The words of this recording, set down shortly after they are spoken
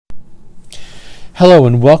Hello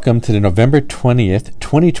and welcome to the November 20th,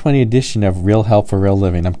 2020 edition of Real Help for Real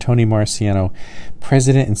Living. I'm Tony Marciano,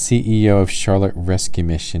 President and CEO of Charlotte Rescue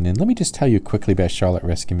Mission. And let me just tell you quickly about Charlotte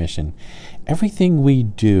Rescue Mission. Everything we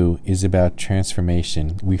do is about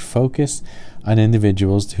transformation. We focus on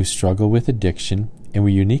individuals who struggle with addiction, and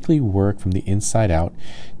we uniquely work from the inside out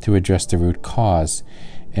to address the root cause.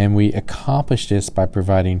 And we accomplish this by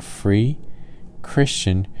providing free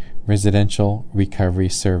Christian residential recovery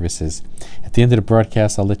services. At the end of the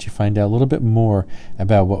broadcast, I'll let you find out a little bit more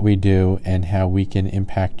about what we do and how we can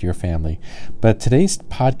impact your family. But today's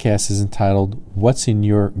podcast is entitled, What's in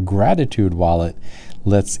Your Gratitude Wallet?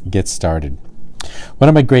 Let's get started. One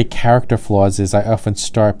of my great character flaws is I often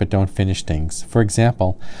start but don't finish things. For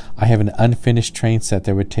example, I have an unfinished train set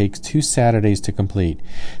that would take 2 Saturdays to complete.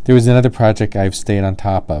 There was another project I've stayed on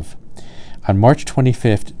top of. On March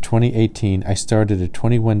 25th, 2018, I started a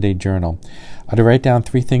 21-day journal. I'd write down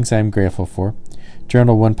 3 things I am grateful for,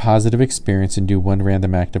 journal 1 positive experience, and do 1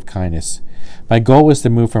 random act of kindness. My goal was to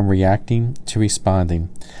move from reacting to responding.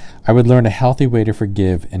 I would learn a healthy way to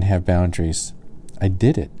forgive and have boundaries. I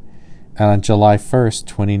did it. And on July 1st,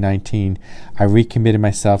 2019, I recommitted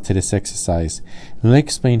myself to this exercise. Let me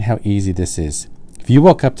explain how easy this is. If you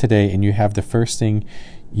woke up today and you have the first thing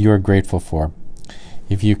you are grateful for,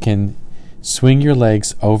 if you can swing your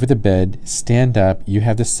legs over the bed, stand up, you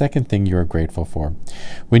have the second thing you are grateful for.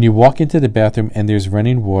 When you walk into the bathroom and there's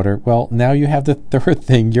running water, well, now you have the third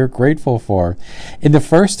thing you're grateful for. In the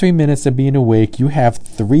first 3 minutes of being awake, you have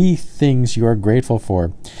 3 things you are grateful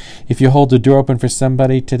for. If you hold the door open for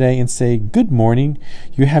somebody today and say, "Good morning,"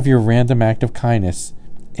 you have your random act of kindness.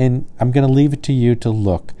 And I'm going to leave it to you to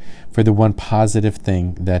look for the 1 positive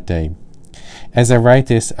thing that day. As I write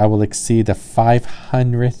this, I will exceed the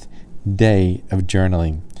 500th day of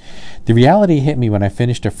journaling. The reality hit me when I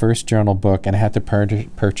finished a first journal book and I had to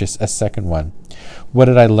purchase a second one. What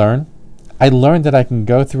did I learn? I learned that I can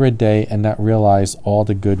go through a day and not realize all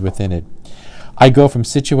the good within it. I go from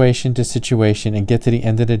situation to situation and get to the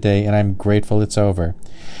end of the day and I'm grateful it's over.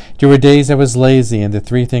 There were days I was lazy and the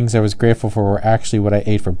 3 things I was grateful for were actually what I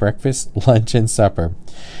ate for breakfast, lunch, and supper.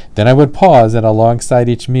 Then I would pause and alongside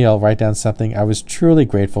each meal write down something I was truly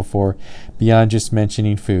grateful for beyond just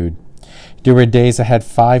mentioning food. There were days I had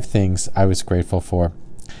 5 things I was grateful for.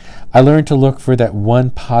 I learned to look for that 1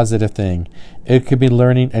 positive thing. It could be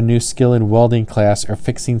learning a new skill in welding class or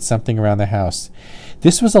fixing something around the house.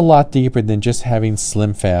 This was a lot deeper than just having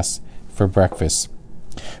Slim Fast for breakfast.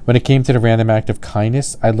 When it came to the random act of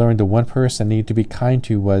kindness, I learned the 1 person I needed to be kind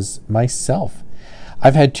to was myself.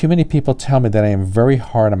 I've had too many people tell me that I am very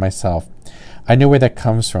hard on myself. I know where that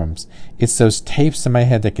comes from. It's those tapes in my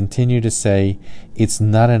head that continue to say, "It's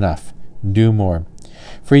not enough. Do more."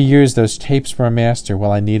 For years, those tapes were a master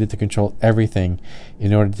while I needed to control everything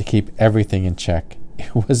in order to keep everything in check.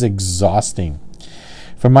 It was exhausting.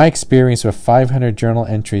 From my experience with 500 journal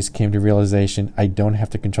entries came the realization I don't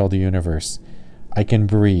have to control the universe. I can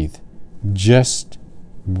breathe. Just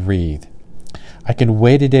breathe. I can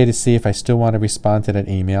wait a day to see if I still want to respond to that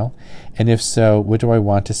email, and if so, what do I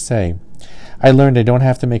want to say? I learned I don't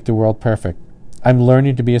have to make the world perfect. I'm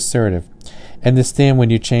learning to be assertive. Understand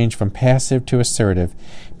when you change from passive to assertive,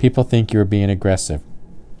 people think you're being aggressive.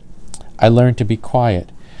 I learned to be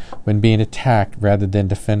quiet when being attacked rather than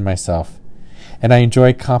defend myself. And I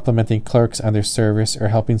enjoy complimenting clerks on their service or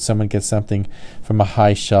helping someone get something from a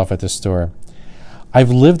high shelf at the store.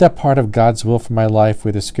 I've lived that part of God's will for my life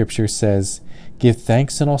where the scripture says, "Give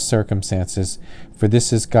thanks in all circumstances, for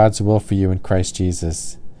this is God's will for you in Christ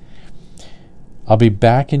Jesus." I'll be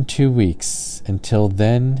back in 2 weeks. Until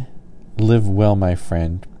then, live well, my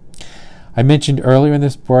friend. I mentioned earlier in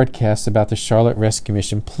this broadcast about the Charlotte Rescue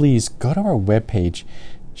Mission. Please go to our webpage,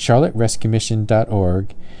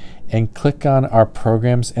 charlotterescuemission.org, and click on our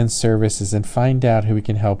programs and services and find out how we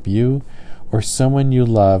can help you or someone you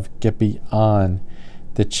love get beyond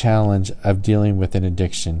the challenge of dealing with an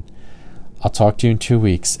addiction. I'll talk to you in 2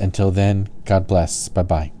 weeks. Until then, God bless.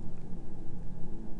 Bye-bye.